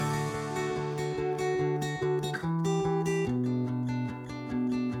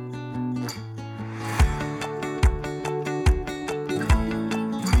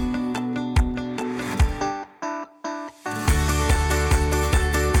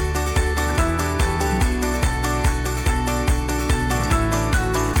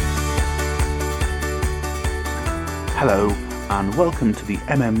and welcome to the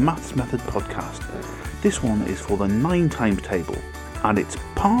Maths Method podcast. This one is for the 9 times table, and it's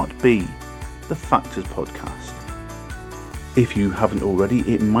part B, the Factors podcast. If you haven't already,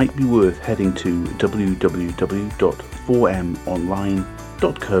 it might be worth heading to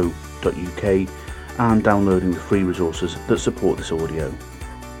www.4monline.co.uk and downloading the free resources that support this audio.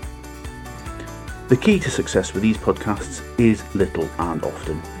 The key to success with these podcasts is little and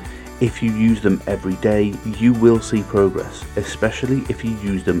often. If you use them every day, you will see progress, especially if you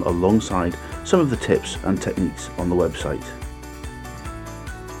use them alongside some of the tips and techniques on the website.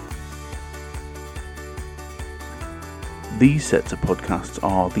 These sets of podcasts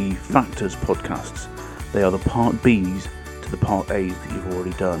are the Factors podcasts. They are the part Bs to the part As that you've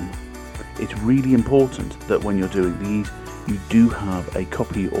already done. It's really important that when you're doing these, you do have a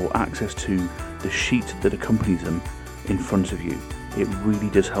copy or access to the sheet that accompanies them in front of you. It really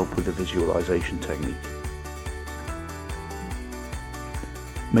does help with the visualization technique.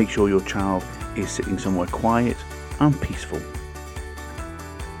 Make sure your child is sitting somewhere quiet and peaceful.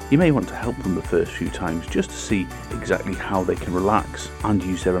 You may want to help them the first few times just to see exactly how they can relax and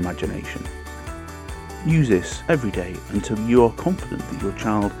use their imagination. Use this every day until you are confident that your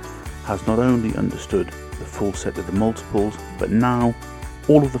child has not only understood the full set of the multiples, but now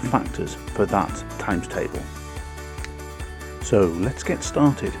all of the factors for that times table. So let's get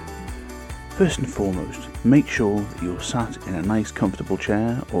started. First and foremost, make sure that you're sat in a nice comfortable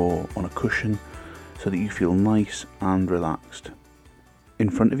chair or on a cushion so that you feel nice and relaxed. In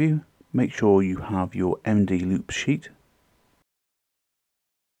front of you, make sure you have your MD Loops sheet.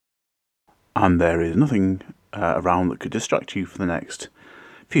 And there is nothing around that could distract you for the next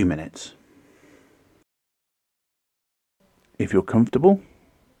few minutes. If you're comfortable,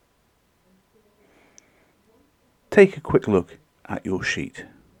 take a quick look at your sheet.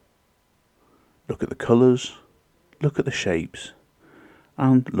 Look at the colours, look at the shapes,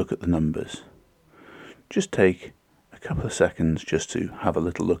 and look at the numbers. Just take a couple of seconds just to have a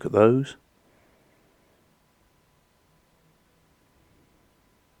little look at those.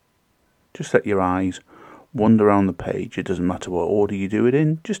 Just let your eyes wander around the page. It doesn't matter what order you do it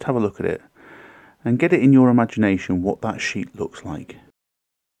in, just have a look at it and get it in your imagination what that sheet looks like.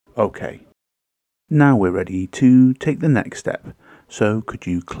 Okay. Now we're ready to take the next step, so could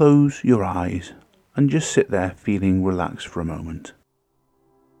you close your eyes and just sit there feeling relaxed for a moment.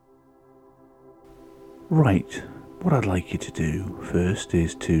 Right, what I'd like you to do first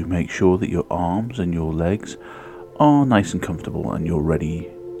is to make sure that your arms and your legs are nice and comfortable and you're ready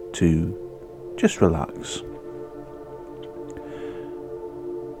to just relax.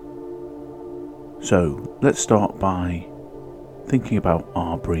 So let's start by thinking about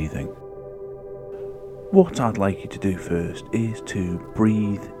our breathing. What I'd like you to do first is to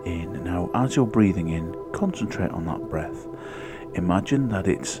breathe in. Now, as you're breathing in, concentrate on that breath. Imagine that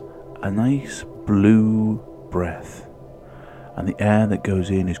it's a nice blue breath, and the air that goes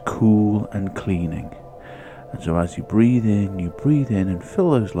in is cool and cleaning. And so as you breathe in and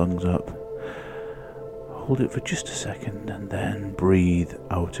fill those lungs up. Hold it for just a second and then breathe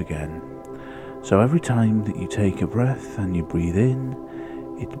out again. So every time that you take a breath and you breathe in,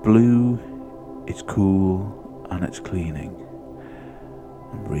 it's blue, it's cool, and it's cleaning.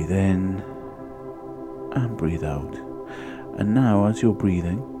 And breathe in and breathe out. And now as you're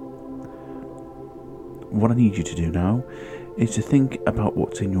breathing, what I need you to do now is to think about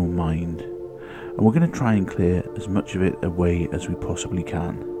what's in your mind. And we're going to try and clear as much of it away as we possibly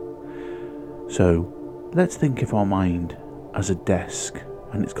can. So let's think of our mind as a desk,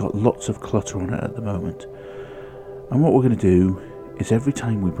 and it's got lots of clutter on it at the moment. And what we're going to do is every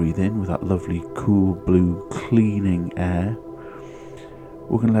time we breathe in with that lovely cool blue cleaning air,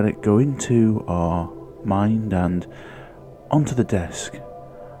 we're going to let it go into our mind and onto the desk.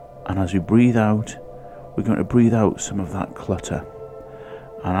 And as we breathe out, we're going to breathe out some of that clutter.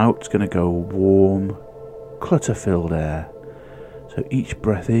 And out's going to go warm, clutter-filled air. So each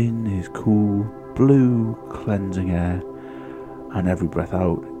breath in is cool, blue, cleansing air. And every breath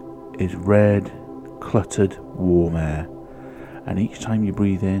out is red, cluttered, warm air. And each time you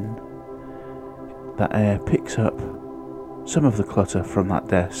breathe in, that air picks up some of the clutter from that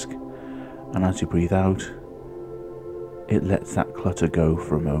desk. And as you breathe out, it lets that clutter go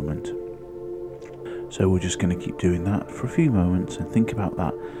for a moment. So we're just going to keep doing that for a few moments and think about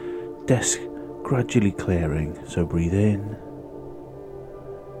that desk gradually clearing. So breathe in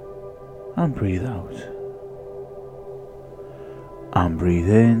and breathe out. And breathe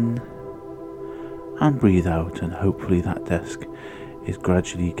in and breathe out, and hopefully that desk is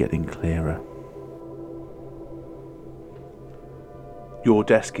gradually getting clearer. Your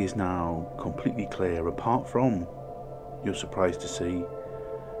desk is now completely clear apart from you're surprised to see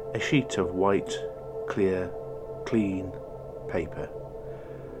a sheet of white, clear, clean paper.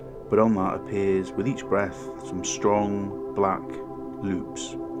 But on that appears, with each breath, some strong black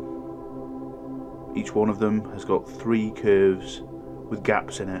loops. Each one of them has got 3 curves with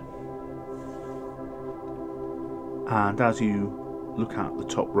gaps in it. And as you look at the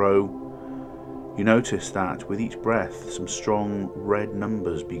top row, you notice that with each breath, some strong red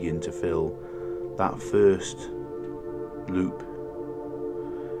numbers begin to fill that first loop.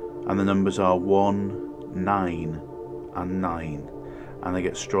 And the numbers are 1, 9, and 9. And they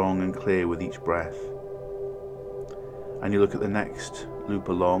get strong and clear with each breath. And you look at the next loop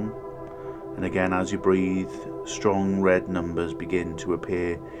along, and again as you breathe, strong red numbers begin to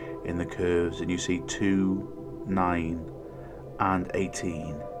appear in the curves, and you see 2, 9, and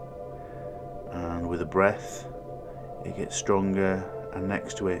 18. And with a breath, it gets stronger, and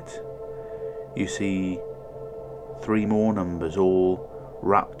next to it, you see 3 more numbers all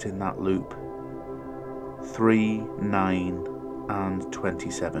wrapped in that loop. 3, 9, and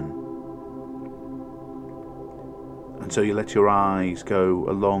 27. And so you let your eyes go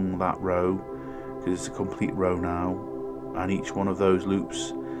along that row, because it's a complete row now, and each one of those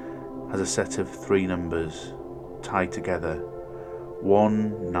loops has a set of 3 numbers tied together.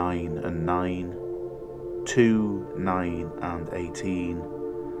 1, 9, and 9, 2, 9, and 18,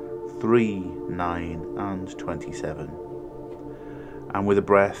 3, 9, and 27. And with a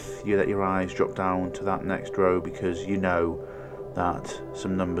breath, you let your eyes drop down to that next row, because you know that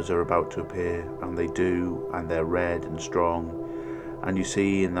some numbers are about to appear, and they do, and they're red and strong. And you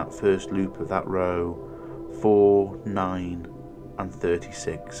see in that first loop of that row 4, 9, and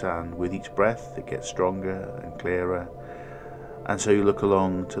 36, and with each breath it gets stronger and clearer. And so you look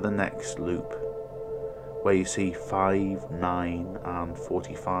along to the next loop, where you see 5, 9, and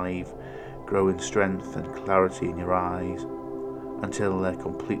 45 grow in strength and clarity in your eyes until they're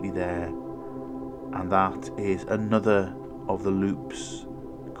completely there. And that is another of the loops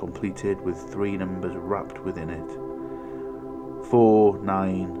completed with 3 numbers wrapped within it. 4,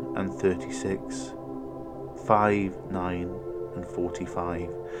 9, and 36, 5, 9, and 45.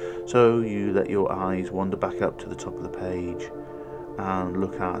 So you let your eyes wander back up to the top of the page and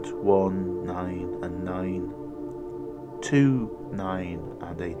look at 1, 9, and 9, 2, 9,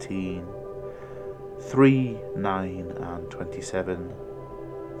 and 18, 3, 9, and 27,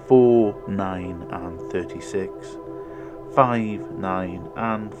 4, 9, and 36, 5, 9,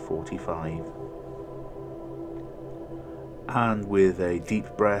 and 45. And with a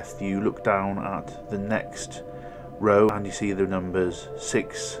deep breath, you look down at the next row, and you see the numbers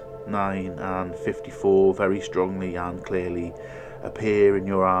 6, 9, and 54 very strongly and clearly appear in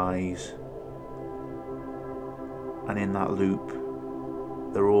your eyes. And in that loop,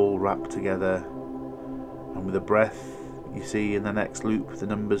 they're all wrapped together. And with a breath, you see in the next loop the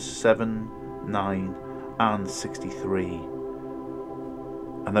numbers 7, 9, and 63.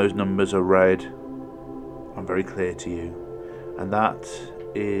 And those numbers are red and very clear to you. And that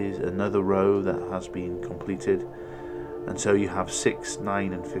is another row that has been completed. And so you have 6,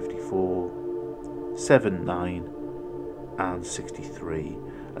 9, and 54, 7, 9, and 63.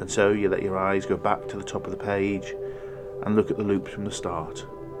 And so you let your eyes go back to the top of the page and look at the loops from the start.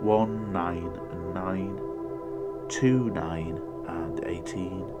 1, 9, and 9, 2, 9, and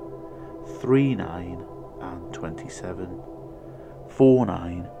 18, 3, 9, and 27, 4,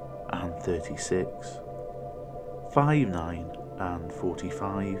 9, and 36, 5, 9, and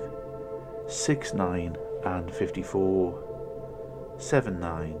 45, 6, 9, and 54, 7,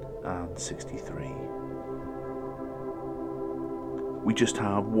 9, and 63. We just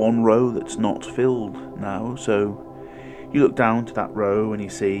have one row that's not filled now, so you look down to that row and you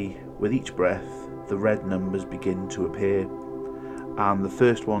see, with each breath, the red numbers begin to appear, and the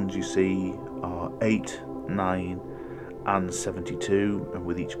first ones you see are 8, 9, and 72, and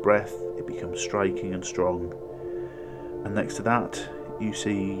with each breath it becomes striking and strong. And next to that you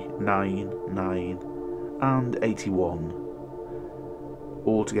see 9, 9, and 81,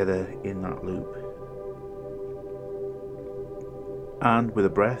 all together in that loop. And with a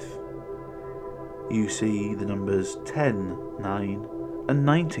breath you see the numbers 10, 9, and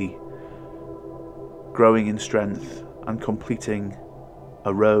 90 growing in strength and completing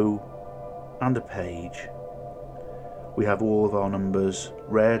a row and a page. We have all of our numbers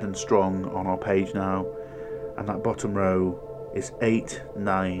red and strong on our page now, and that bottom row is 8,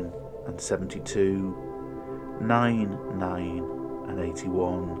 9, and 72, 9, 9, and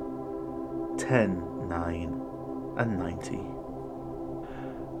 81, 10, 9, and 90.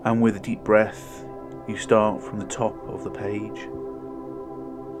 And with a deep breath, you start from the top of the page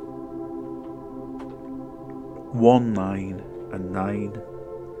 1, 9 and 9,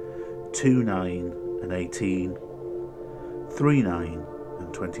 2, 9 and 18, 3, 9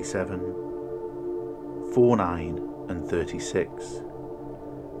 and 27, 4, 9 and 36,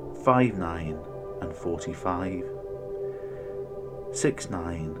 5, 9 and 45, 6,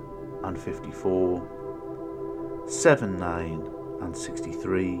 9 and 54, 7, 9 and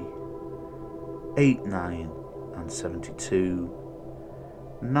 63, 8, 9 and 72,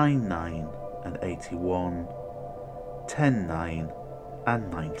 9, 9 and 81, 10, 9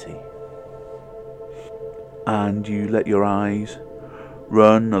 and 90. And you let your eyes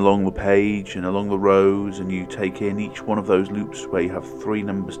run along the page and along the rows, and you take in each one of those loops where you have 3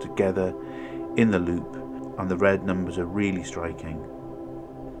 numbers together in the loop and the red numbers are really striking.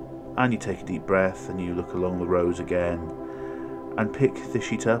 And you take a deep breath and you look along the rows again and pick the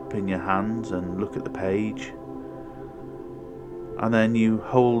sheet up in your hands and look at the page, and then you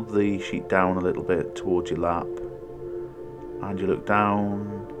hold the sheet down a little bit towards your lap and you look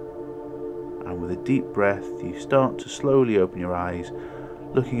down, and with a deep breath you start to slowly open your eyes,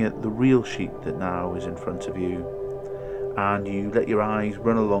 looking at the real sheet that now is in front of you, and you let your eyes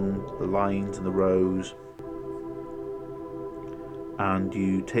run along the lines and the rows, and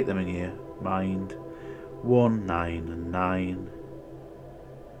you take them in your mind. 1, 9 and 9,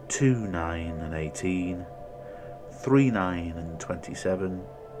 2, 9 and 18, 3, 9 and 27,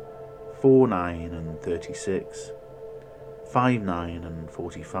 4, 9 and 36, 5, 9 and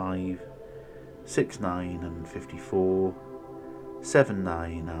 45, 6, 9 and 54, 7,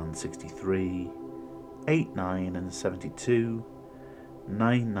 9 and 63, 8, 9 and 72,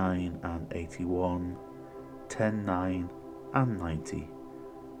 9, 9 and 81, 10, 9 and 90.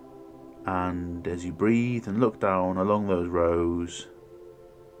 And as you breathe and look down along those rows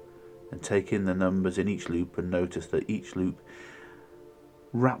and take in the numbers in each loop, and notice that each loop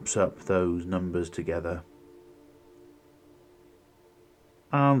wraps up those numbers together,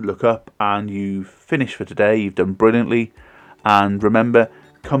 and look up, and you've finished for today. You've done brilliantly, and remember,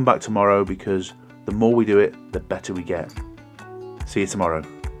 come back tomorrow, because the more we do it, the better we get. See you tomorrow.